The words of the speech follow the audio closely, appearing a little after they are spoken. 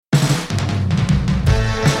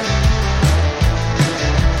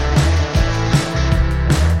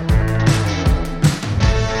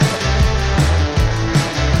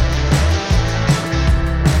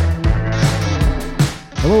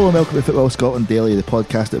and welcome to Football Scotland Daily, the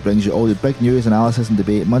podcast that brings you all the big news, analysis and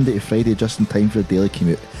debate Monday to Friday just in time for a daily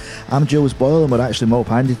commute. I'm Jules Boyle and we're actually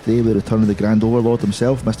mop-handed today with the return of the Grand Overlord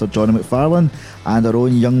himself, Mr Johnny McFarlane, and our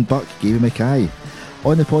own young buck, Gaby Mackay.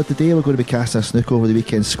 On the pod today, we're going to be casting a snook over the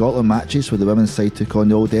weekend's Scotland matches where the women's side took on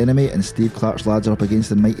the old enemy and Steve Clarke's lads are up against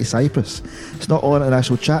the mighty Cyprus. It's not all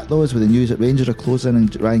international chat though, as with the news that Rangers are closing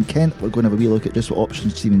and Ryan Kent, we're going to have a wee look at just what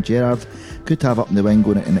options Steven Gerrard could have up in the wing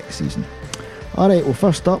going into next season. Alright, well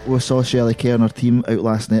first up we saw Shelley Kerr and her team out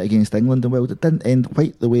last night against England, and well it didn't end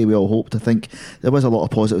quite the way we all hoped. I think there was a lot of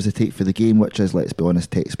positives to take for the game, which is, let's be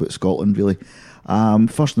honest, textbook Scotland really.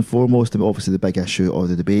 First and foremost, obviously the big issue of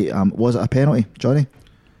the debate, was it a penalty, Johnny?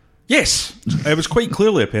 Yes, it was quite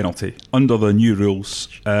clearly a penalty under the new rules.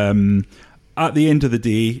 At the end of the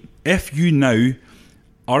day, if you now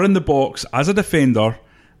are in the box as a defender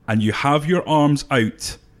and you have your arms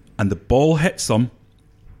out and the ball hits them,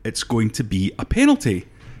 it's going to be a penalty.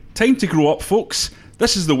 Time to grow up, folks.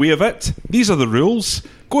 This is the way of it. These are the rules.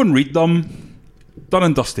 Go and read them. Done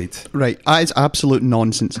and dusted. Right, that is absolute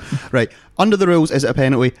nonsense. Right, under the rules, is it a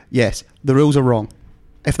penalty? Yes, the rules are wrong.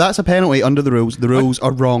 If that's a penalty under the rules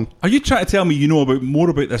are wrong. Are you trying to tell me you know more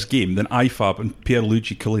about this game than IFAB and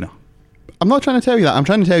Pierluigi Collina? I'm not trying to tell you that. I'm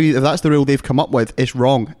trying to tell you if that's the rule they've come up with, it's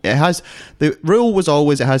wrong. The rule was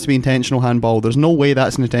always it has to be intentional handball. There's no way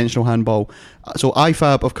that's an intentional handball. So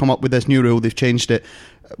IFAB have come up with this new rule. They've changed it.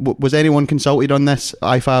 Was anyone consulted on this?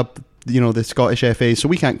 IFAB, the Scottish FA. So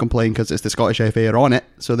we can't complain because it's the Scottish FA are on it.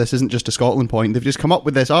 So this isn't just a Scotland point. They've just come up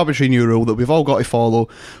with this arbitrary new rule that we've all got to follow,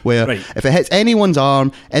 where if it hits anyone's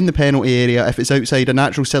arm in the penalty area, if it's outside a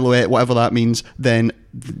natural silhouette, whatever that means, then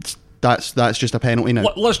that's just a penalty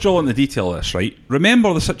now. Let's draw in the detail of this, right?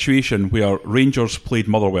 Remember the situation where Rangers played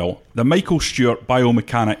Motherwell, the Michael Stewart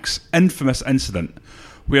biomechanics infamous incident,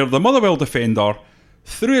 where the Motherwell defender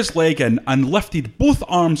threw his leg in and lifted both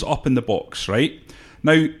arms up in the box, right?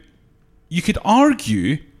 Now, you could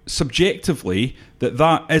argue subjectively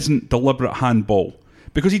that isn't deliberate handball,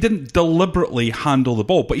 because he didn't deliberately handle the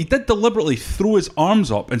ball, but he did deliberately throw his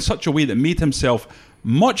arms up in such a way that made himself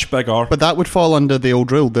much bigger. But that would fall under the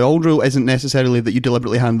old rule. The old rule isn't necessarily that you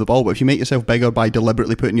deliberately handle the ball, but if you make yourself bigger by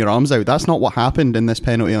deliberately putting your arms out, that's not what happened in this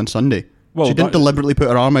penalty on Sunday. Well, she didn't deliberately put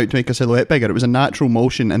her arm out to make her silhouette bigger. It was a natural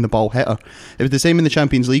motion and the ball hit her. It was the same in the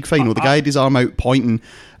Champions League final. The guy had his arm out pointing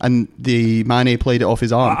and the Mane played it off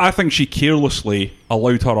his arm. I think she carelessly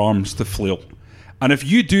allowed her arms to flail. And if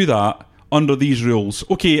you do that under these rules,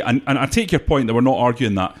 okay, and I take your point that we're not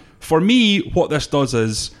arguing that. For me, what this does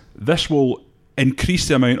is this will increase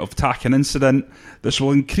the amount of tackling incident. This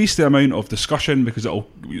will increase the amount of discussion because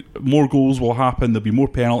more goals will happen. There'll be more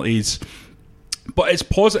penalties. But it's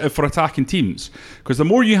positive for attacking teams, because the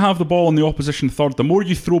more you have the ball in the opposition third, the more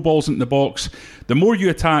you throw balls into the box, the more you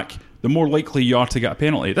attack, the more likely you are to get a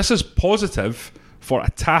penalty. This is positive for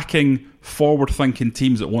attacking, forward-thinking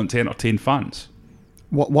teams that want to entertain fans.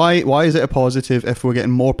 Why is it a positive if we're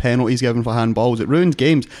getting more penalties given for handballs? It ruins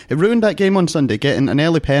games. It ruined that game on Sunday, getting an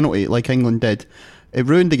early penalty like England did. It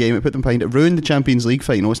ruined the game, it put them behind, it ruined the Champions League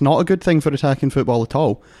final. It's not a good thing for attacking football at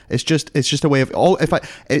all. It's just a way of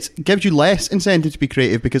it gives you less incentive to be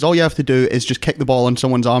creative, because all you have to do is just kick the ball on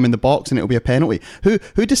someone's arm in the box and it'll be a penalty.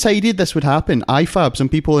 Who decided this would happen? IFAB, some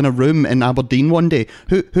people in a room in Aberdeen one day.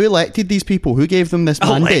 Who elected these people? Who gave them this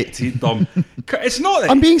mandate? Elected them. It's not.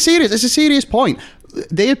 I'm being serious. It's a serious point.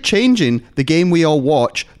 They're changing the game we all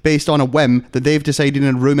watch based on a whim that they've decided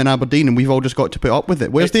in a room in Aberdeen, and we've all just got to put up with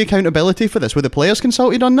it. Where's the accountability for this? Were the players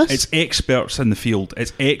consulted on this? It's experts in the field.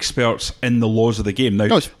 It's experts in the laws of the game.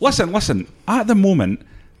 Now, listen. At the moment,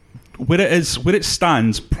 where it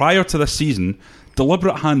stands prior to this season,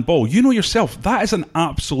 deliberate handball. You know yourself, that is an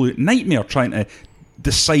absolute nightmare trying to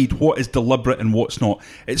decide what is deliberate and what's not.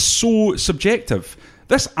 It's so subjective.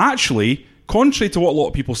 This actually, contrary to what a lot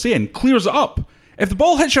of people are saying, clears it up. If the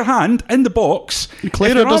ball hits your hand in the box,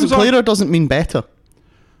 clearer doesn't mean better.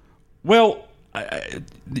 Well,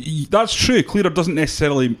 that's true. Clearer doesn't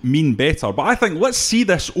necessarily mean better, but I think let's see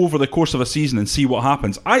this over the course of a season and see what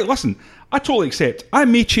happens. I totally accept. I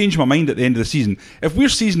may change my mind at the end of the season. If we're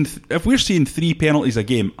seeing 3 penalties a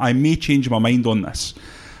game, I may change my mind on this.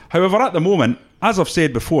 However, at the moment, as I've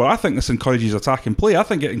said before, I think this encourages attacking play. I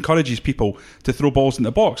think it encourages people to throw balls in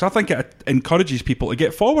the box. I think it encourages people to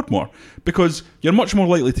get forward more, because you're much more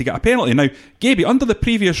likely to get a penalty. Now, Gaby, under the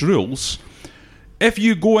previous rules, if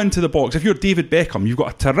you go into the box, if you're David Beckham, you've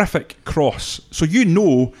got a terrific cross. So you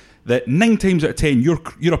know that 9 times out of 10,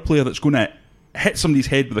 you're a player that's going to hit somebody's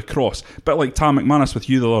head with a cross. A bit like Tam McManus with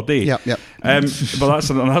you the other day. Yep. But that's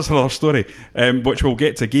another story, which we'll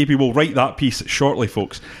get to. Gaby will write that piece shortly,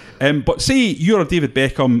 folks. But say you're a David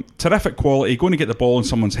Beckham, terrific quality, going to get the ball in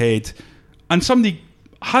someone's head, and somebody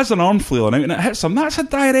has an arm flailing out and it hits them. That's a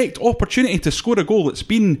direct opportunity to score a goal that's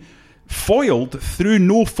been foiled through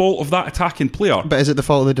no fault of that attacking player. But is it the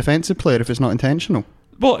fault of the defensive player if it's not intentional?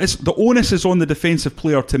 Well, the onus is on the defensive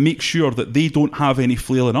player to make sure that they don't have any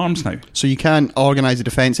flailing arms now. So you can't organise a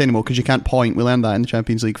defence anymore because you can't point. We learned that in the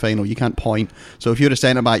Champions League final. You can't point. So if you're a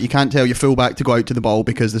centre-back, you can't tell your full-back to go out to the ball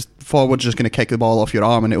because the forward's just going to kick the ball off your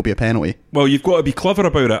arm and it'll be a penalty. Well, you've got to be clever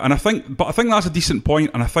about it. And I think that's a decent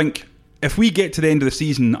point. And I think if we get to the end of the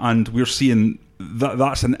season and we're seeing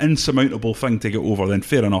that's an insurmountable thing to get over, then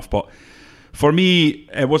fair enough. But for me,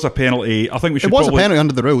 it was a penalty. I think we should. It was a penalty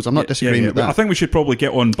under the rules. I'm not disagreeing with that. I think we should probably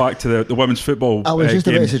get on back to the women's football. I was just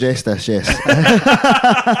game. about to suggest this. Yes.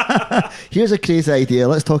 Here's a crazy idea.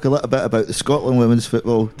 Let's talk a little bit about the Scotland women's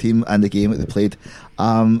football team and the game that they played.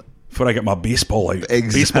 Before I get my baseball out,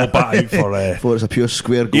 baseball bat out for it's a pure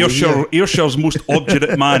square goal. Ayrshire's most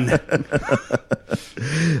obdurate man.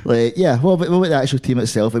 What about the actual team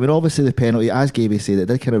itself? I mean, obviously the penalty, as Gaby said, it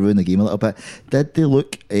did kind of ruin the game a little bit. Did they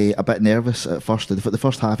look a bit nervous at first, the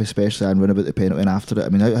first half especially, and run about the penalty and after it? I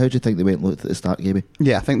mean, how do you think they went at the start, Gaby?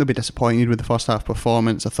 Yeah, I think they'll be disappointed with the first half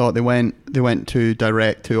performance. I thought they went too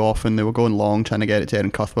direct too often. They were going long trying to get it to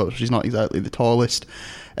Erin Cuthbert. She's not exactly the tallest.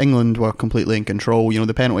 England were completely in control.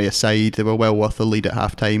 The penalty aside, they were well worth the lead at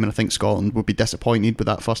half time, and I think Scotland would be disappointed with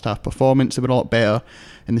that first half performance. They were a lot better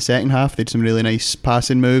in the second half. They had some really nice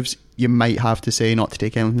passing moves. You might have to say, not to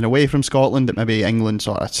take anything away from Scotland, that maybe England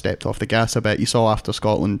sort of stepped off the gas a bit. You saw after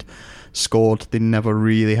Scotland scored, they never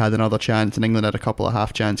really had another chance, and England had a couple of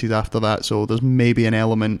half chances after that, so there's maybe an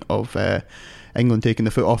element of England taking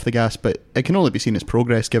the foot off the gas, but it can only be seen as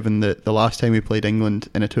progress given that the last time we played England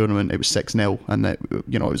in a tournament it was 6-0 and that,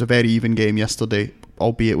 it was a very even game yesterday,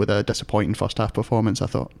 albeit with a disappointing first half performance, I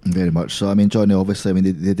thought. Very much so. I mean, Johnny, obviously,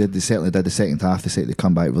 they certainly did the second half. They said they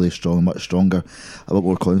come back really strong, much stronger, a lot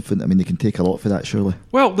more confident. I mean, they can take a lot for that, surely.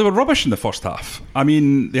 Well, they were rubbish in the first half. I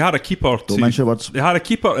mean, they had a keeper They had a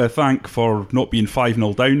keeper to thank for not being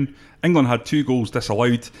 5-0 down. England had 2 goals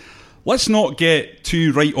disallowed. Let's not get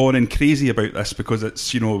too right on and crazy about this because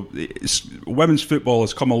it's women's football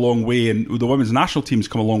has come a long way and the women's national team's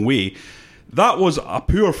come a long way. That was a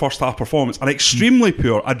poor first half performance, an extremely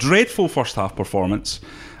poor, a dreadful first half performance,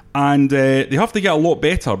 and they have to get a lot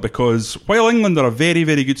better because while England are a very,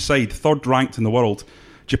 very good side, 3rd ranked in the world,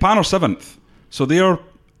 Japan are 7th, so they're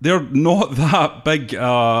not that big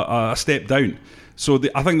a step down. So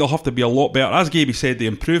I think they'll have to be a lot better. As Gaby said, they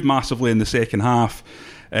improved massively in the second half.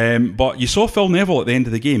 But you saw Phil Neville at the end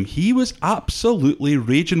of the game. He was absolutely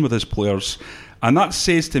raging with his players, and that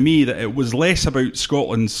says to me that it was less about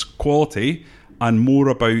Scotland's quality and more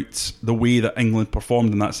about the way that England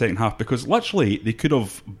performed in that second half, because literally they could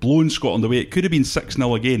have blown Scotland away. It could have been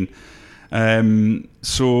 6-0 again.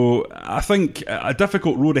 So I think a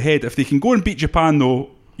difficult road ahead. If they can go and beat Japan though,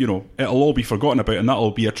 it'll all be forgotten about, and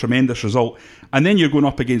that'll be a tremendous result. And then you're going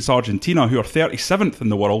up against Argentina, who are 37th in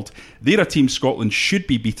the world. They're a team Scotland should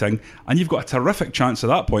be beating, and you've got a terrific chance at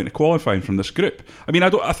that point of qualifying from this group. I mean,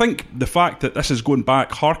 I think the fact that this is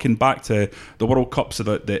harking back to the World Cups of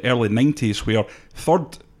the early 90s, where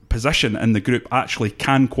 3rd position in the group actually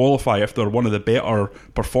can qualify if they're one of the better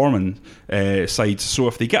performing sides. So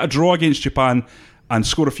if they get a draw against Japan and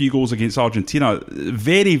score a few goals against Argentina,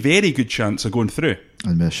 very, very good chance of going through.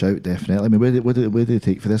 And a shout, definitely. I mean, what do they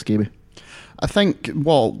take for this, Gaby? I think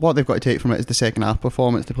what they've got to take from it is the second half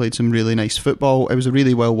performance. They played some really nice football. It was a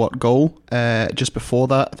really well worked goal. Just before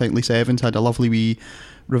that, I think Lisa Evans had a lovely wee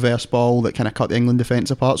reverse ball that kind of cut the England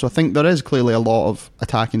defence apart. So I think there is clearly a lot of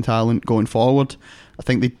attacking talent going forward. I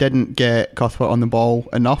think they didn't get Cuthbert on the ball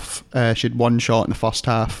enough. She had 1 shot in the first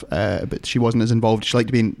half, but she wasn't as involved. She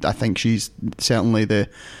liked to be. I think she's certainly the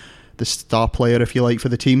star player, if you like, for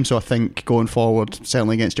the team. So I think going forward,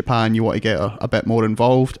 certainly against Japan, you want to get her a bit more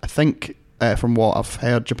involved. I think from what I've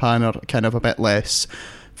heard, Japan are kind of a bit less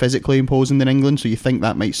physically imposing than England, so you think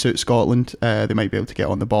that might suit Scotland. They might be able to get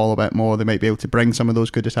on the ball a bit more. They might be able to bring some of those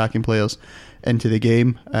good attacking players into the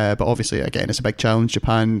game. But obviously, again, it's a big challenge.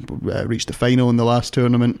 Japan reached the final in the last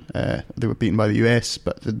tournament. They were beaten by the US,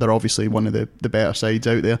 but they're obviously one of the better sides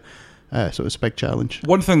out there. So it's a big challenge.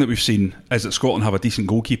 One thing that we've seen is that Scotland have a decent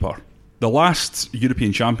goalkeeper. The last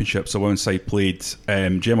European Championships the women's side played,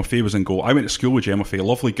 Gemma Fay was in goal. I went to school with Gemma Fay, a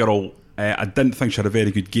lovely girl. I didn't think she had a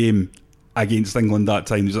very good game against England that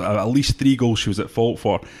time. There's at least 3 goals she was at fault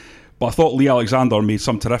for. But I thought Lee Alexander made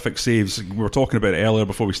some terrific saves. We were talking about it earlier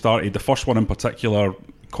before we started. The first one in particular,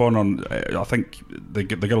 corner, I think the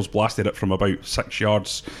girls blasted it from about 6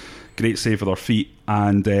 yards. Great save with her feet.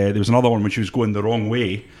 And there was another one when she was going the wrong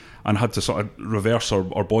way. and had to sort of reverse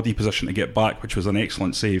our body position to get back, which was an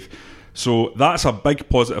excellent save. So that's a big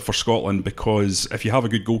positive for Scotland, because if you have a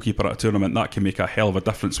good goalkeeper at a tournament, that can make a hell of a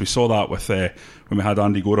difference. We saw that with when we had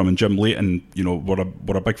Andy Gorham and Jim Leighton,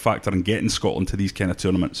 were a big factor in getting Scotland to these kind of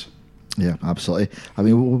tournaments. Yeah, absolutely. I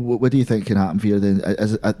mean, what do you think can happen here then?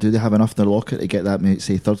 Do they have enough in their locker to get that,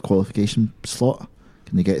 say, third qualification slot?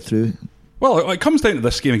 Can they get through? Well, it comes down to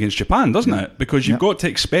this game against Japan, doesn't it? Because you've got to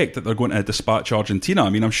expect that they're going to dispatch Argentina. I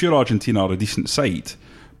mean, I'm sure Argentina are a decent side,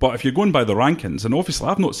 but if you're going by the rankings, and obviously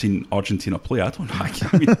I've not seen Argentina play, I don't know.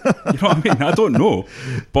 I mean, you know what I mean? I don't know.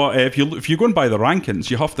 But if you're going by the rankings,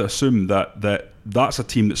 you have to assume that's a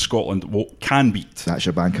team that Scotland can beat. That's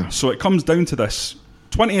your banker. So it comes down to this.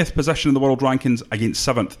 20th position in the world rankings against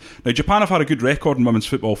 7th. Now, Japan have had a good record in women's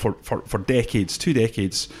football for decades, 2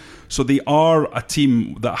 decades. So they are a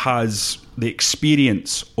team that has the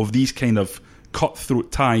experience of these kind of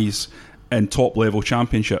cutthroat ties in top-level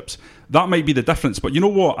championships. That might be the difference. But you know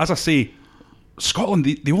what? As I say, Scotland,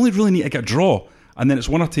 they only really need to get a draw, and then it's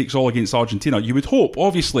winner takes all against Argentina. You would hope,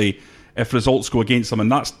 obviously, if results go against them,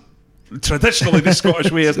 and that's traditionally the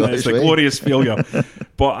Scottish way, isn't it? It's a glorious failure.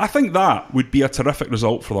 But I think that would be a terrific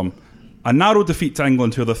result for them. A narrow defeat to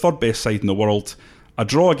England, who are the third best side in the world, a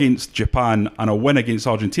draw against Japan, and a win against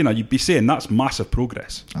Argentina. You'd be saying that's massive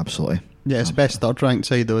progress. Absolutely. Yeah, it's the best third ranked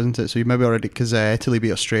side though, isn't it? So you maybe already, because Italy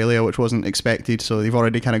beat Australia, which wasn't expected, so they've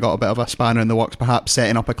already kind of got a bit of a spanner in the works, perhaps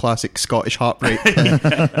setting up a classic Scottish heartbreak.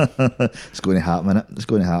 It's going to happen, innit? It's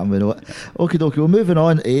going to happen, we know it. Okie dokie, well, moving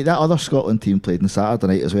on. That other Scotland team played on Saturday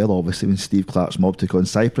night as well, obviously, when Steve Clarke's mob took on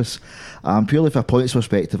Cyprus. Purely from a points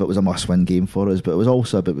perspective, it was a must-win game for us, but it was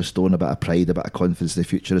also a bit restoring a bit of pride, a bit of confidence in the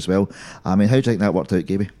future as well. I mean, how do you think that worked out,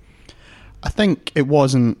 Gaby? I think it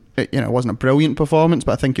wasn't a brilliant performance,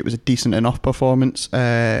 but I think it was a decent enough performance.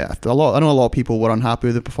 I know a lot of people were unhappy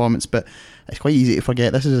with the performance, but it's quite easy to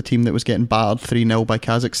forget this is a team that was getting battered 3-0 by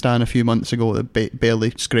Kazakhstan a few months ago. They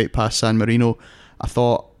barely scraped past San Marino. I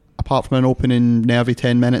thought, apart from an opening nervy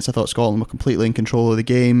 10 minutes, I thought Scotland were completely in control of the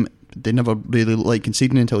game. They never really looked like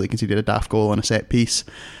conceding until they conceded a daft goal on a set piece.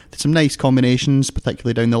 Did some nice combinations,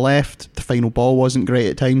 particularly down the left. The final ball wasn't great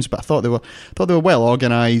at times, but I thought they were well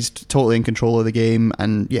organised, totally in control of the game.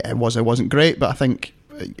 And yeah, it wasn't great, but I think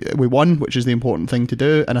we won, which is the important thing to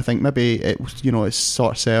do. And I think maybe it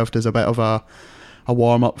sort of served as a bit of a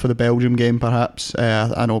warm up for the Belgium game, perhaps.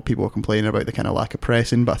 I know people were complaining about the kind of lack of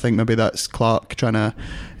pressing, but I think maybe that's Clarke trying to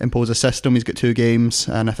impose a system. He's got 2 games,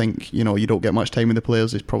 and I think you don't get much time with the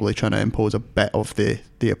players. He's probably trying to impose a bit of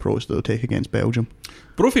the approach that they'll take against Belgium.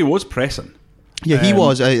 Brophy was pressing. Yeah, he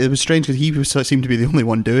was. It was strange because he seemed to be the only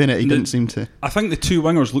one doing it. He didn't seem to. I think the 2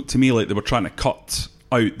 wingers looked to me like they were trying to cut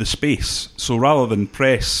out the space. So rather than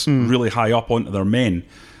press really high up onto their men,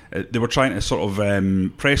 they were trying to sort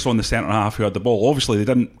of press on the centre half who had the ball. Obviously,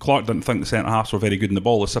 Clarke didn't think the centre halves were very good in the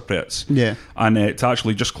ball, the Cypriots. Yeah. And to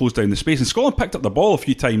actually just close down the space. And Scotland picked up the ball a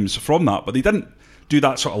few times from that, but they didn't do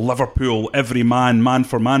that sort of Liverpool every man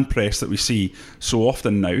for man press that we see so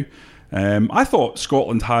often now. I thought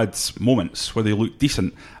Scotland had moments where they looked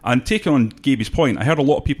decent. And taking on Gaby's point, I heard a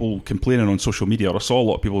lot of people complaining on social media, or I saw a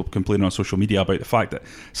lot of people complaining on social media about the fact that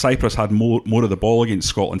Cyprus had more of the ball against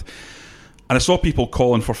Scotland. And I saw people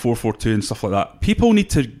calling for 4-4-2 and stuff like that. People need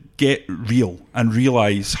to get real and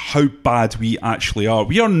realise how bad we actually are.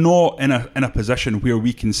 We are not in a position where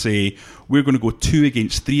we can say we're going to go 2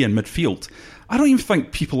 against 3 in midfield. I don't even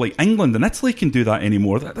think people like England and Italy can do that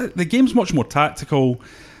anymore. The game's much more tactical.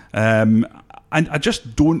 And I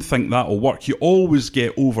just don't think that will work. You always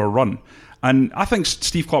get overrun. And I think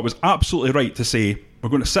Steve Clarke was absolutely right to say, we're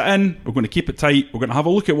going to sit in, we're going to keep it tight, we're going to have a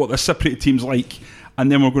look at what this Cypriot team's like,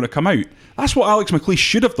 and then we're going to come out. That's what Alex McLeish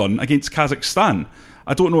should have done against Kazakhstan.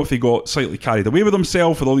 I don't know if he got slightly carried away with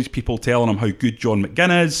himself with all these people telling him how good John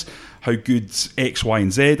McGinn is, how good X, Y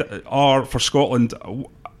and Z are for Scotland.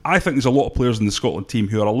 I think there's a lot of players in the Scotland team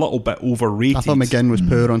who are a little bit overrated. I thought McGinn was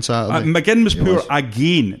poor on Saturday. McGinn was poor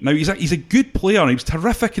again. Now, he's a good player, and he was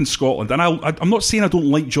terrific in Scotland. And I'm not saying I don't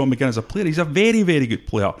like John McGinn as a player. He's a very, very good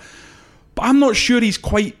player. But I'm not sure he's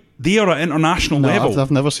quite there at international level.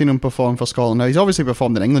 I've never seen him perform for Scotland. Now, he's obviously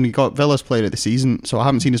performed in England. He got Villa's player of the season, so I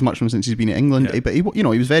haven't seen as much from him since he's been at England. Yeah. But he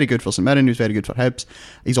was very good for St Mirren. He was very good for Hibs.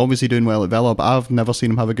 He's obviously doing well at Villa, but I've never seen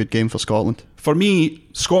him have a good game for Scotland. For me,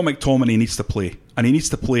 Scott McTominay needs to play, and he needs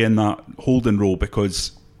to play in that holding role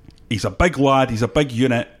because he's a big lad, he's a big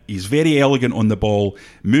unit, he's very elegant on the ball,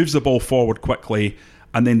 moves the ball forward quickly,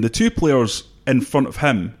 and then the 2 players in front of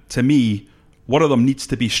him, to me, one of them needs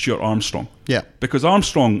to be Stuart Armstrong. Yeah. Because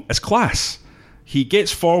Armstrong is class. He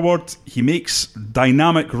gets forward, he makes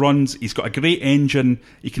dynamic runs, he's got a great engine,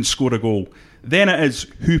 he can score a goal. Then it is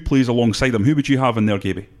who plays alongside him. Who would you have in there,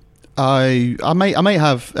 Gaby? I might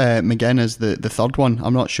have McGinn as the third one.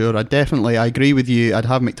 I'm not sure. I agree with you. I'd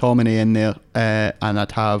have McTominay in there, and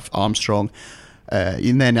I'd have Armstrong.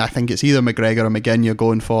 And then I think it's either McGregor or McGinn you're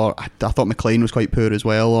going for. I thought McLean was quite poor as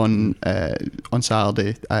well on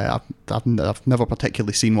Saturday. I've never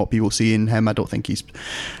particularly seen what people see in him. I don't think he's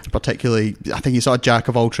particularly. I think he's sort of jack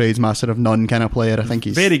of all trades, master of none kind of player. I think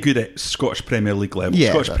he's very good at Scottish Premier League level,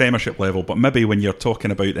 Scottish Premiership level, but maybe when you're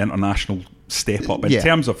talking about the international step up in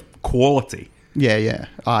terms of quality. I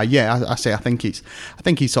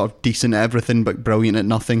think he's sort of decent at everything but brilliant at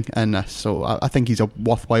nothing, and so I think he's a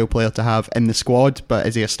worthwhile player to have in the squad. But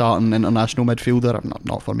is he a starting international midfielder?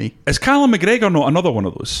 Not for me. Is Callum McGregor not another one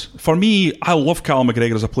of those? For me, I love Callum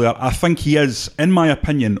McGregor as a player. I think he is, in my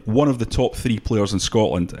opinion, one of the top 3 players in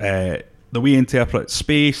Scotland. The way he interprets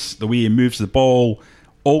space, the way he moves the ball,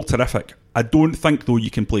 all terrific. I don't think, though, you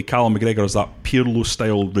can play Callum McGregor as that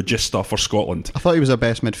Pirlo-style regista for Scotland. I thought he was our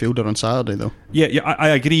best midfielder on Saturday, though. Yeah,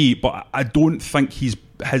 I agree, but I don't think his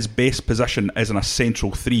best position is in a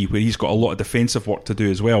central 3, where he's got a lot of defensive work to do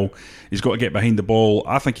as well. He's got to get behind the ball.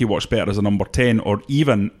 I think he works better as a number 10, or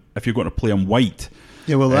even if you're going to play him wide.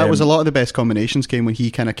 Yeah, well, that was a lot of the best combinations came when he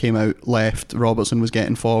kind of came out left, Robertson was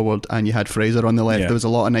getting forward, and you had Fraser on the left. There was a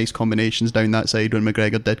lot of nice combinations down that side when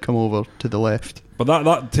McGregor did come over to the left. But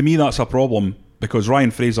that to me, that's a problem, because Ryan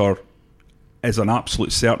Fraser is an absolute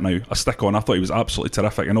cert now, a stick-on. I thought he was absolutely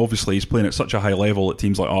terrific, and obviously he's playing at such a high level that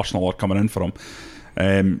teams like Arsenal are coming in for him.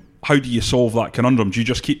 How do you solve that conundrum? Do you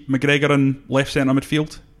just keep McGregor in left centre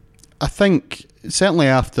midfield? I think certainly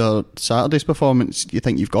after Saturday's performance, you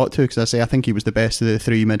think you've got to, because I think he was the best of the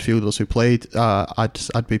 3 midfielders who played.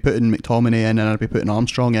 I'd be putting McTominay in, and I'd be putting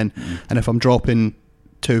Armstrong in, and if I'm dropping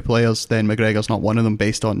 2 players, then McGregor's not one of them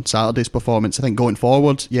based on Saturday's performance. I think going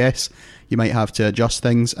forward, yes, you might have to adjust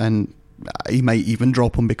things, and he might even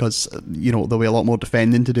drop him because there'll be a lot more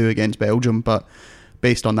defending to do against Belgium, but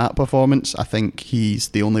based on that performance, I think he's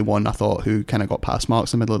the only one I thought who kind of got pass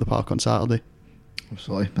marks in the middle of the park on Saturday.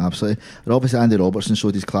 Absolutely. And obviously Andy Robertson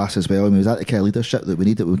showed his class as well. I mean, was that the kind of leadership that we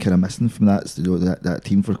need, that we were kind of missing from that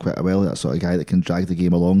team for quite a while? That sort of guy that can drag the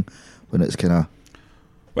game along when it's kind of...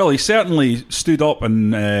 Well, he certainly stood up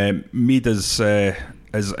and made his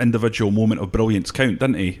individual moment of brilliance count,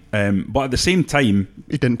 didn't he? But at the same time,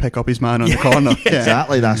 he didn't pick up his man on the corner.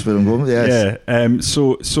 Exactly, that's where I'm going. Yes. Yeah.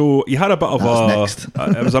 So he had a bit of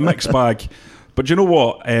it was a mixed bag. But do you know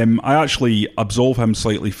what? I actually absolve him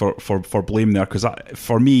slightly for blame there, because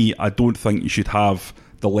for me, I don't think you should have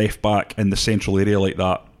the left back in the central area like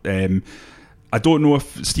that. I don't know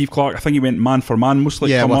if Steve Clarke, I think he went man for man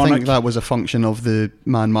mostly. Yeah, well, I think that was a function of the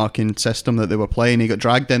man marking system that they were playing. He got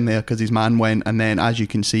dragged in there because his man went, and then as you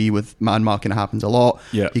can see with man marking, it happens a lot.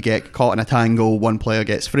 Yeah. You get caught in a tangle, one player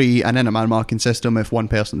gets free, and in a man marking system, if one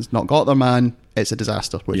person's not got their man, it's a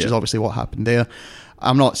disaster, which is obviously what happened there.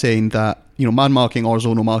 I'm not saying that man marking or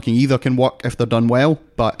zonal marking either can work if they're done well,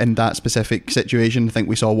 but in that specific situation, I think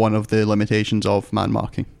we saw one of the limitations of man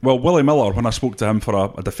marking. Well, Willie Miller, when I spoke to him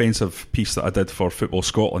for a defensive piece that I did for Football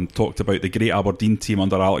Scotland, talked about the great Aberdeen team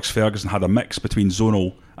under Alex Ferguson had a mix between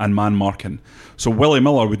zonal and man marking. So Willie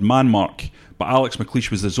Miller would man mark, but Alex McLeish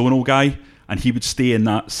was the zonal guy, and he would stay in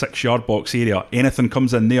that 6-yard box area. Anything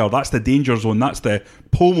comes in there, that's the danger zone, that's the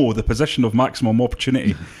POMO, the position of maximum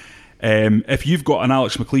opportunity. If you've got an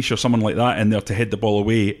Alex McLeish or someone like that in there to head the ball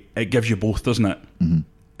away, it gives you both, doesn't it? Mm-hmm.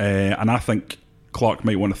 And I think Clark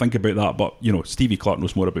might want to think about that, but Stevie Clarke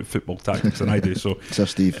knows more about football tactics than I do. So, Sir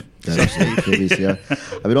Steve. Yeah.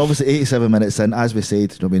 I mean, obviously, 87 minutes in, as we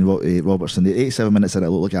said, Robertson, the 87 minutes in, it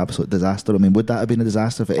looked like an absolute disaster. I mean, would that have been a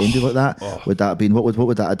disaster if it ended like that? Would that have been, what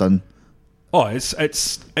would that have done? Oh,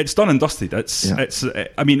 it's done and dusted.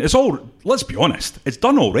 I mean, it's all. Let's be honest, it's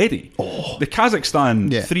done already. The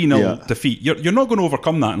Kazakhstan 3-0 defeat. You're not going to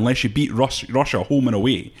overcome that unless you beat Russia home and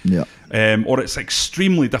away. Yeah. Or it's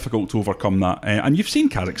extremely difficult to overcome that. And you've seen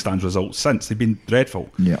Kazakhstan's results since; they've been dreadful.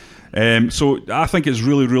 Yeah. So I think it's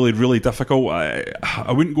really, really, really difficult.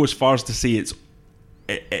 I wouldn't go as far as to say it's.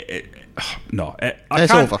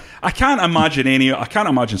 It's over. I can't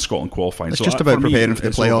imagine Scotland qualifying. It's just about preparing for the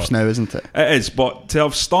playoffs now, isn't it? It is, but to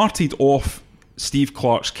have started off Steve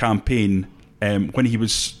Clarke's campaign when he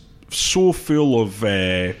was so full of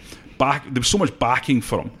there was so much backing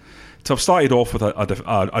for him, to have started off with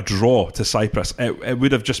a draw to Cyprus, it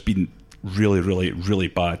would have just been really, really, really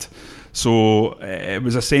bad. So it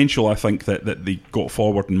was essential, I think, that they got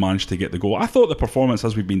forward and managed to get the goal. I thought the performance,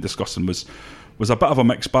 as we've been discussing, was a bit of a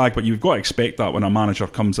mixed bag, but you've got to expect that when a manager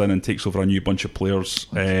comes in and takes over a new bunch of players.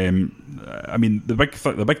 I mean, the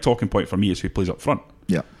big talking point for me is who plays up front.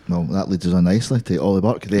 Yeah, well, that leads us on nicely to Ollie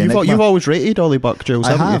Burke. You've always rated Ollie Burke, Jules,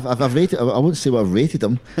 I haven't have. you? I've rated. I won't say what I've rated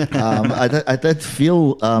him. I did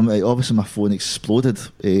feel. Obviously, my phone exploded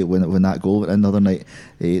when that goal went in the other night.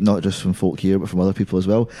 Not just from folk here, but from other people as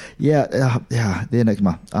well. Yeah, the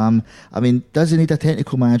enigma. I mean, does he need a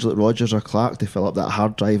technical manager like Rodgers or Clark to fill up that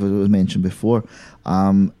hard drive, as was mentioned before?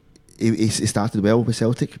 He started well with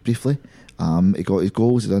Celtic briefly. He got his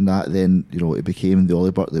goals, he done that, then it became the Ollie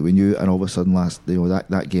Burke that we knew, and all of a sudden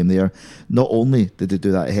that game there, not only did he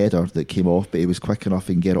do that header that came off, but he was quick enough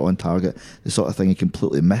and get it on target, the sort of thing he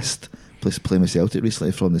completely missed playing with Celtic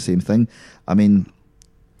recently from the same thing. I mean,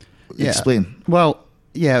 explain. Well,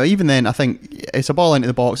 yeah, even then I think it's a ball into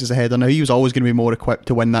the box as a header. Now he was always going to be more equipped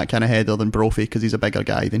to win that kind of header than Brophy because he's a bigger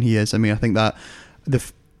guy than he is. I mean, I think that the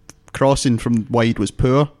crossing from wide was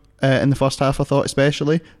poor in the first half, I thought,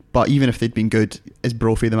 especially. But even if they'd been good, is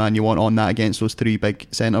Brophy the man you want on that against those three big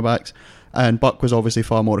centre-backs? And Buck was obviously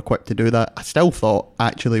far more equipped to do that. I still thought,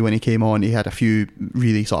 actually, when he came on, he had a few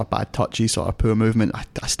really sort of bad touches, sort of poor movement.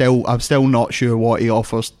 I'm still not sure what he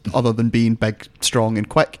offers other than being big, strong and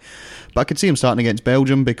quick. But I could see him starting against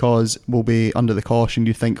Belgium because we'll be under the caution,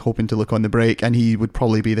 you think, hoping to look on the break, and he would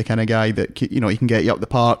probably be the kind of guy that he can get you up the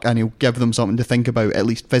park and he'll give them something to think about, at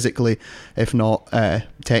least physically, if not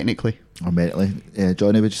technically. Or mentally.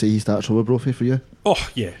 Johnny, would you say he starts over Brophy for you? Oh,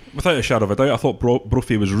 yeah, without a shadow of a doubt. I thought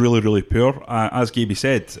Brophy was really, really poor. As Gaby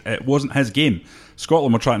said, it wasn't his game.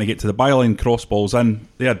 Scotland were trying to get to the byline, cross balls in.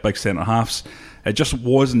 They had big centre-halves. It just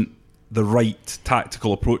wasn't the right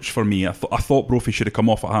tactical approach for me. I thought Brophy should have come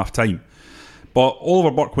off at half-time. But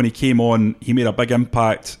Oliver Burke, when he came on, he made a big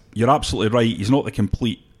impact. You're absolutely right. He's not the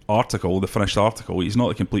complete article, the finished article. He's not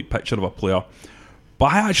the complete picture of a player.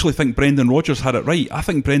 But I actually think Brendan Rodgers had it right. I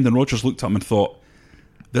think Brendan Rodgers looked at him and thought,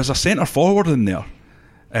 there's a centre forward in there.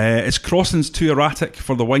 His crossing's too erratic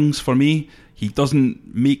for the wings for me. He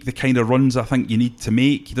doesn't make the kind of runs I think you need to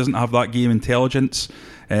make. He doesn't have that game intelligence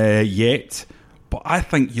yet. But I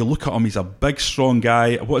think you look at him, he's a big, strong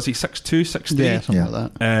guy. What is he, 6'2", 6'3"? Yeah, something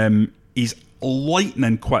like that. He's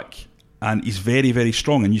lightning quick and he's very, very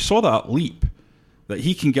strong. And you saw that leap, that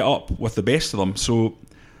he can get up with the best of them. So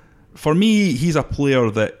for me, he's a player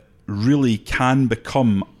that really can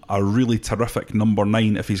become a really terrific number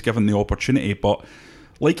 9 if he's given the opportunity. But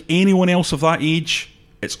like anyone else of that age,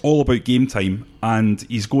 it's all about game time, and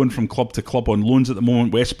he's going from club to club on loans at the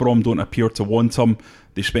moment. West Brom don't appear to want him.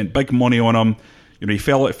 They spent big money on him. He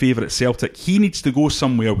fell out of favour at Celtic. He needs to go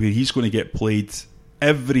somewhere where he's going to get played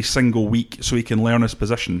every single week so he can learn his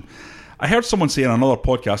position. I heard someone say in another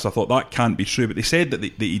podcast, I thought that can't be true, but they said that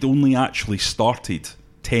he'd only actually started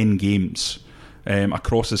 10 games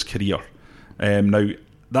across his career. Now,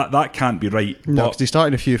 that can't be right. No, because he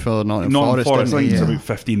started a few for Nottingham Forest. I think it's about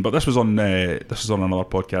 15, but this was on another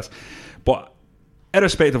podcast. But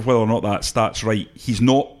irrespective of whether or not that stat's right, he's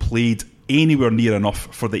not played anywhere near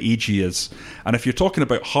enough for the age he is. And if you're talking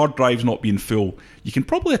about hard drives not being full, you can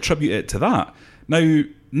probably attribute it to that. Now,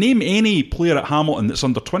 name any player at Hamilton that's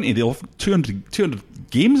under 20, they'll have 200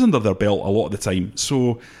 games under their belt a lot of the time.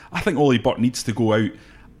 So I think Ollie Burke needs to go out.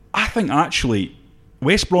 I think actually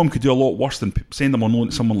West Brom could do a lot worse than send him on loan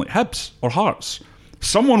to someone like Hibs or Hearts.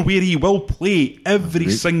 Someone where he will play every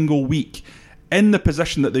single week in the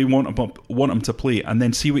position that they want him to play, and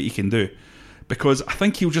then see what he can do. Because I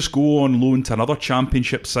think he'll just go on loan to another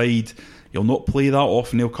championship side. He'll not play that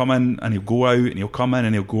often. He'll come in and he'll go out, and he'll come in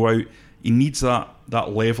and he'll go out. He needs that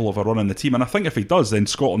level of a run in the team, and I think if he does, then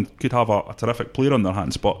Scotland could have a terrific player on their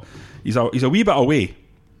hands. But he's a wee bit away.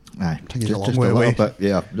 Aye, just a little bit.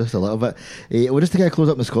 Yeah, just a little bit. Well, just to get close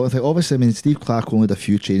up in Scotland thing, obviously, I mean, Steve Clarke only had a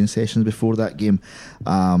few training sessions before that game,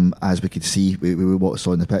 as we could see we what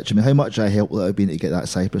saw on the pitch. I mean, how much help would it have been to get that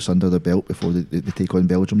Cyprus under their belt before they take on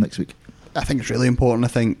Belgium next week? I think it's really important. I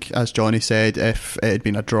think, as Johnny said, if it had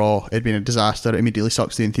been a draw, it had been a disaster. It immediately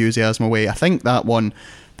sucks the enthusiasm away. I think that one,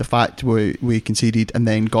 the fact we conceded and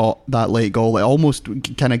then got that late goal, it almost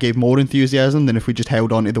kind of gave more enthusiasm than if we just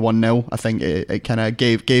held on to the 1-0. I think it kind of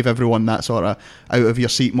gave everyone that sort of out of your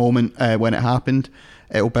seat moment when it happened.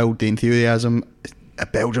 It'll build the enthusiasm.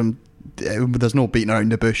 Belgium, there's no beating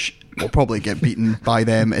around the bush. We'll probably get beaten by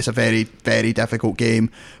them. It's a very, very difficult game.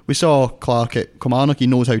 We saw Clarke at Kilmarnock. He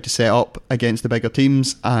knows how to set up against the bigger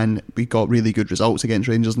teams, and we got really good results against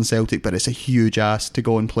Rangers and Celtic, but it's a huge ask to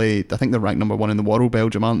go and play. I think they're ranked number 1 in the world,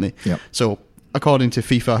 Belgium, aren't they? Yep. So according to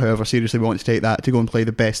FIFA, however seriously we want to take that, to go and play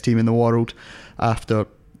the best team in the world after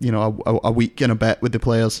a week and a bit with the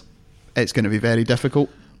players, it's going to be very difficult.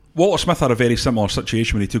 Walter Smith had a very similar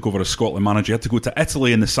situation when he took over as Scotland manager. He had to go to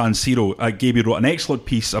Italy in the San Siro. Gaby wrote an excellent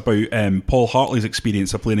piece about Paul Hartley's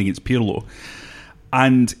experience of playing against Pirlo.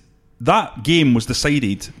 And that game was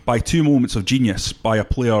decided by 2 moments of genius by a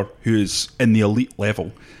player who is in the elite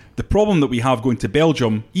level. The problem that we have going to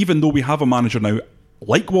Belgium, even though we have a manager now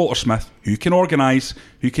like Walter Smith, who can organise,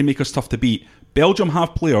 who can make us tough to beat, Belgium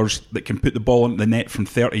have players that can put the ball into the net from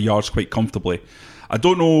 30 yards quite comfortably. I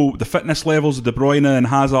don't know the fitness levels of De Bruyne and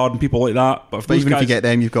Hazard and people like that, but even if you get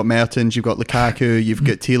them, you've got Mertens, you've got Lukaku, you've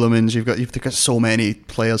got Tielemans, you've got so many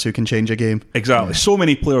players who can change a game. Exactly, so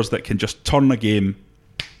many players that can just turn a game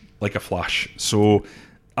like a flash. So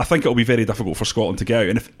I think it'll be very difficult for Scotland to get out.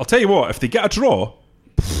 And I'll tell you what, if they get a draw,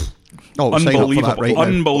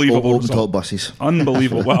 unbelievable open top buses.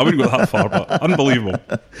 Unbelievable. Well, I wouldn't go that far, but unbelievable.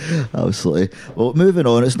 Absolutely. Well, moving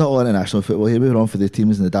on, it's not all international football here. Moving on for the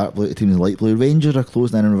teams in the dark blue, the teams in the light blue. Rangers are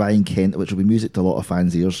closing in on Ryan Kent, which will be music to a lot of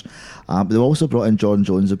fans' ears. But they've also brought in Jordan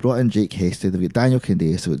Jones, they've brought in Jake Hastie, they've got Daniel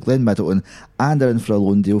Candeias, they've got Glenn Middleton, and they're in for a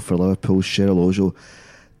loan deal for Liverpool's Cheryl Ojo.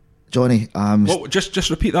 Johnny, just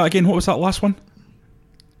repeat that again. What was that last one?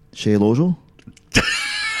 Cheryl Ojo.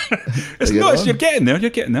 It's not. You're getting there. You're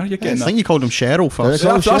getting there. I think you called him Cheryl first.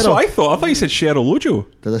 That's what I thought. I thought you said Cheryl Ojo.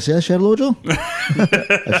 Did I say a Cheryl Ojo?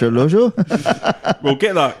 A Cheryl Ojo? Well,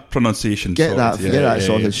 get that pronunciation. Get sorted. that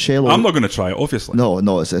sorted. Cheryl. I'm not going to try it, obviously. No,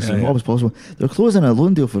 it's always possible. They're closing a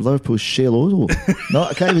loan deal for Liverpool's Cheryl Ojo. No,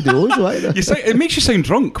 I can't even do Ojo either. It makes you sound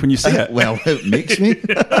drunk when you say it. Well, it makes me.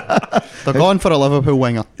 They're going for a Liverpool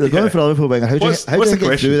winger. They're going for a Liverpool winger. How do you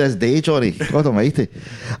get through this day, Johnny? God almighty.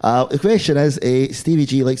 The question is, Stevie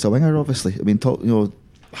G likes a winger, obviously. I mean,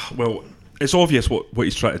 Well, it's obvious what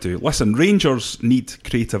he's trying to do. Listen, Rangers need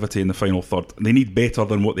creativity in the final third. They need better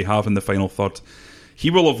than what they have in the final third. He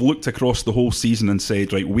will have looked across the whole season and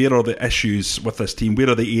said, right, where are the issues with this team? Where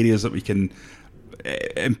are the areas that we can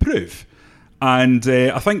improve? And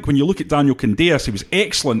I think when you look at Daniel Candeias, he was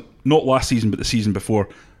excellent, not last season, but the season before.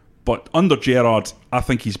 But under Gerrard, I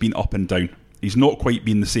think he's been up and down. He's not quite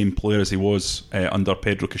been the same player as he was under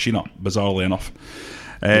Pedro Caixinha, bizarrely enough.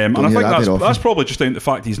 And I think that's probably just down to the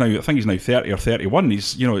fact he's now 30 or 31.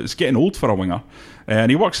 It's getting old for a winger,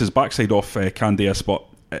 and he works his backside off Candeias, but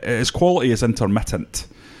his quality is intermittent.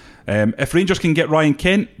 If Rangers can get Ryan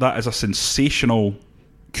Kent, that is a sensational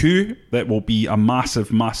coup. That will be a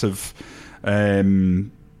massive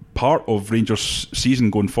part of Rangers'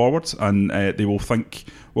 season going forward, and they will think,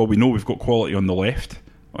 well, we know we've got quality on the left,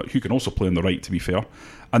 who can also play on the right, to be fair,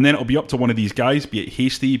 and then it'll be up to one of these guys, be it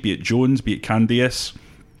Hastie, be it Jones, be it Candeias,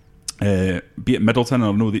 be it Middleton.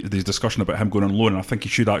 I know there's discussion about him going on loan, and I think he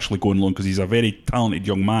should actually go on loan because he's a very talented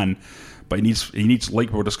young man, but he needs,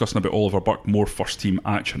 like we were discussing about Oliver Burke, more first team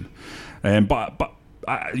action. But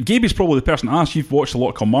Gaby's probably the person to ask. You've watched a lot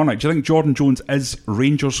of Kilmarnock. Do you think Jordan Jones is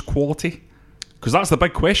Rangers quality? Because that's the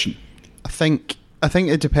big question. I think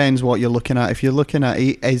it depends what you're looking at. If you're looking at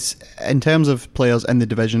is in terms of players in the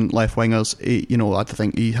division, left wingers, I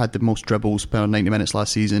think he had the most dribbles per 90 minutes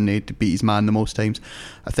last season. He beat his man the most times.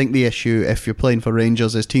 I think the issue, if you're playing for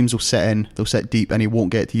Rangers, is teams will sit deep, and he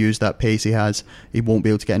won't get to use that pace he has. He won't be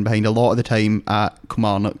able to get in behind. A lot of the time at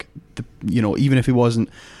Kilmarnock, even if he wasn't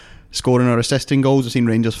scoring or assisting goals, I've seen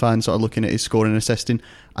Rangers fans sort of looking at his scoring and assisting.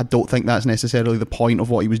 I don't think that's necessarily the point of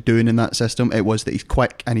what he was doing in that system. It was that he's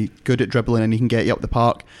quick and he's good at dribbling and he can get you up the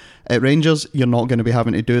park. At Rangers, you're not going to be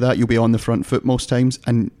having to do that. You'll be on the front foot most times,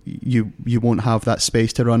 and you won't have that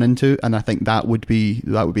space to run into. And I think that would be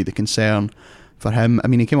the concern for him. I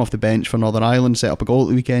mean, he came off the bench for Northern Ireland, set up a goal at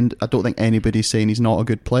the weekend. I don't think anybody's saying he's not a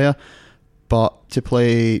good player. But to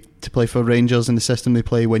play for Rangers in the system they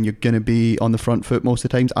play, when you're going to be on the front foot most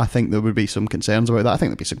of the times, I think there would be some concerns about that. I think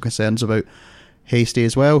there'd be some concerns about Hastie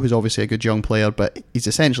as well, who's obviously a good young player, but he's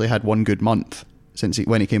essentially had one good month since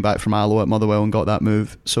when he came back from Alloa at Motherwell and got that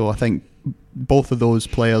move. So I think both of those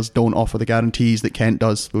players don't offer the guarantees that Kent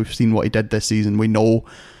does. We've seen what he did this season. We know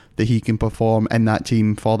that he can perform in that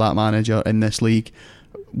team for that manager in this league,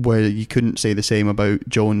 where you couldn't say the same about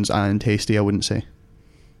Jones and Hastie, I wouldn't say.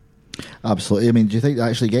 Absolutely. I mean, do you think they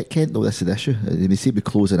actually get Kent though? This is the issue. They seem to be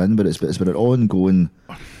closing in, but it's been an ongoing.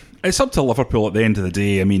 It's up to Liverpool at the end of the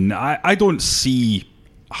day. I mean, I don't see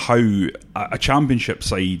how a championship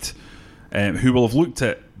side who will have looked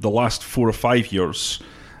at the last 4 or 5 years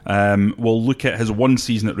will look at his one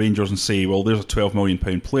season at Rangers and say, well, there's a £12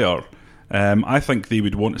 million player. I think they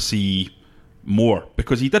would want to see more,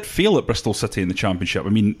 because he did fail at Bristol City in the championship. I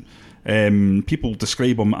mean, people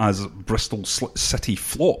describe him as Bristol City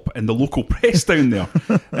flop in the local press down there.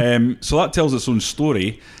 So that tells its own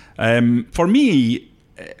story. For me,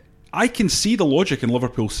 I can see the logic in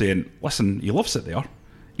Liverpool saying, listen, he loves it there.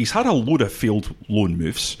 He's had a load of failed loan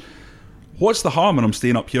moves. What's the harm in him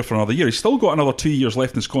staying up here for another year? He's still got another 2 years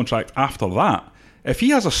left in his contract after that. If he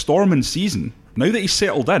has a storming season Now that he's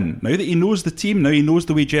settled in, now that he knows the team, now he knows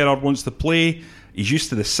the way Gerrard wants to play, he's used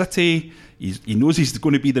to the city, he knows he's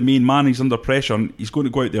going to be the main man, he's under pressure, and he's going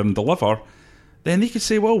to go out there and deliver, then they could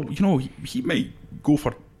say, well, he might go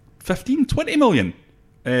for 15, 20 million.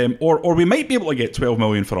 Or we might be able to get 12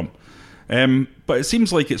 million for him. But it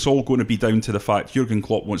seems like it's all going to be down to the fact Jurgen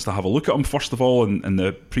Klopp wants to have a look at him, first of all, in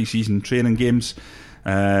the pre-season training games,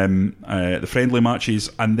 the friendly matches,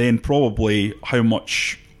 and then probably how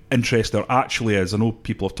much interest there actually is. I know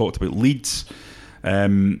people have talked about Leeds,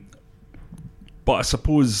 but I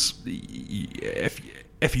suppose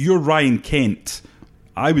if you're Ryan Kent,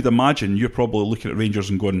 I would imagine you're probably looking at Rangers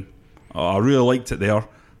and going, oh, I really liked it there.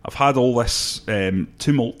 I've had all this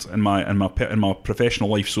tumult in my professional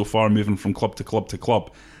life so far, moving from club to club to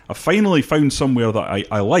club. I've finally found somewhere that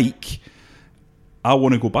I like. I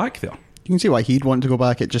want to go back there. You can see why he'd want to go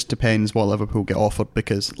back. It just depends what Liverpool get offered,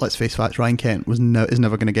 because let's face facts, Ryan Kent is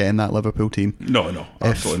never going to get in that Liverpool team. No,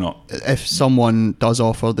 absolutely not. If someone does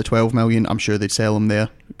offer the 12 million, I'm sure they'd sell him there.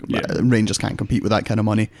 Yeah. Rangers can't compete with that kind of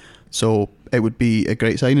money. So it would be a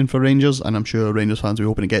great signing for Rangers, and I'm sure Rangers fans will be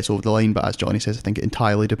hoping it gets over the line. But as Johnny says, I think it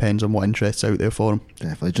entirely depends on what interest's out there for him.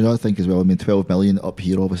 Definitely. Do you know, I think as well, 12 million up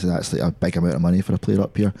here, obviously that's like a big amount of money for a player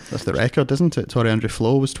up here. That's the record, isn't it? Sorry, Andrew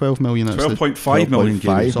Flo was 12 million. 12.5 million.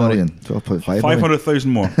 12.5 500,000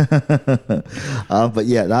 more. But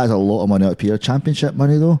yeah, that is a lot of money up here. Championship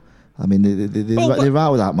money though, I mean, they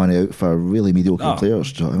rattle that money out for really mediocre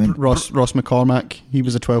players. Do you know what I mean? Ross McCormack, he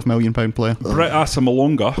was a £12 million player. Brett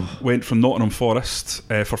Asamoah went from Nottingham Forest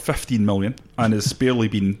for 15 million and has barely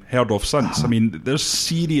been heard of since. I mean, there's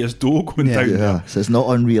serious dough going down there. So it's not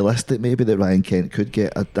unrealistic maybe that Ryan Kent could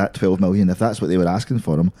get that 12 million if that's what they were asking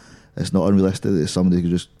for him. It's not unrealistic that somebody could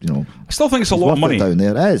just, I still think it's a lot of money down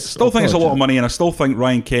there. It is. Still think it's a lot of money, and I still think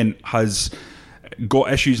Ryan Kent has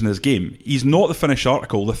got issues in his game. He's not the finished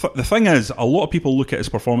article. The thing is, a lot of people look at his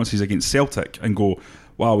performances against Celtic and go,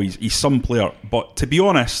 wow, he's some player. But to be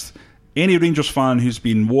honest, any Rangers fan who's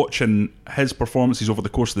been watching his performances over the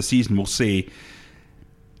course of the season will say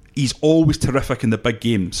he's always terrific in the big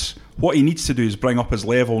games. What he needs to do is bring up his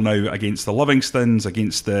level now against the Livingstons,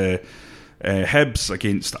 against the Hibs,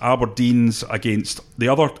 against Aberdeens, against the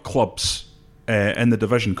other clubs in the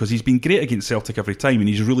division, because he's been great against Celtic every time and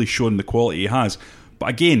he's really shown the quality he has. But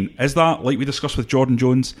again, is that, like we discussed with Jordan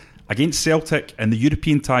Jones, against Celtic and the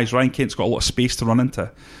European ties, Ryan Kent's got a lot of space to run into.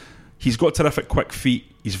 He's got terrific quick feet,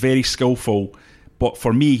 he's very skillful, but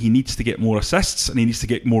for me he needs to get more assists and he needs to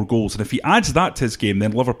get more goals, and if he adds that to his game,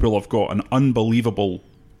 then Liverpool have got an unbelievable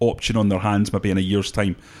option on their hands maybe in a year's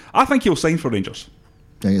time. I think he'll sign for Rangers.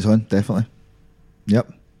 I think it's on, definitely.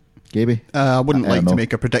 Yep. Gaby? I wouldn't like to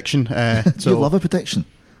make a prediction. You love a prediction.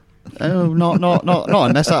 Not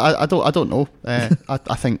on this. I don't know. I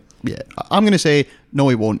think, I'm going to say no,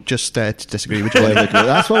 he won't. Just to disagree with you.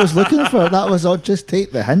 That's what I was looking for. That was all. Just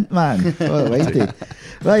take the hint, man.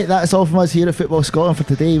 Right, that's all from us here at Football Scotland for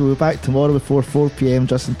today. We'll be back tomorrow before 4 PM,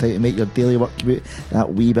 just in time to make your daily work commute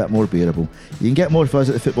that wee bit more bearable. You can get more of us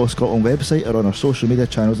at the Football Scotland website or on our social media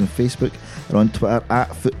channels on Facebook or on Twitter at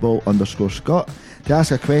 @football_Scot. To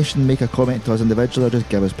ask a question, make a comment to us individually, or just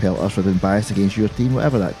give us pelters for being biased against your team,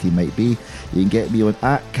 whatever that team might be. You can get me on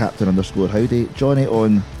 @Captain_Howdy, Johnny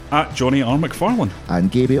on @Johnny R. McFarlane,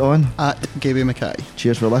 and Gaby on @Gaby Mackay.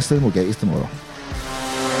 Cheers for listening. We'll get you tomorrow.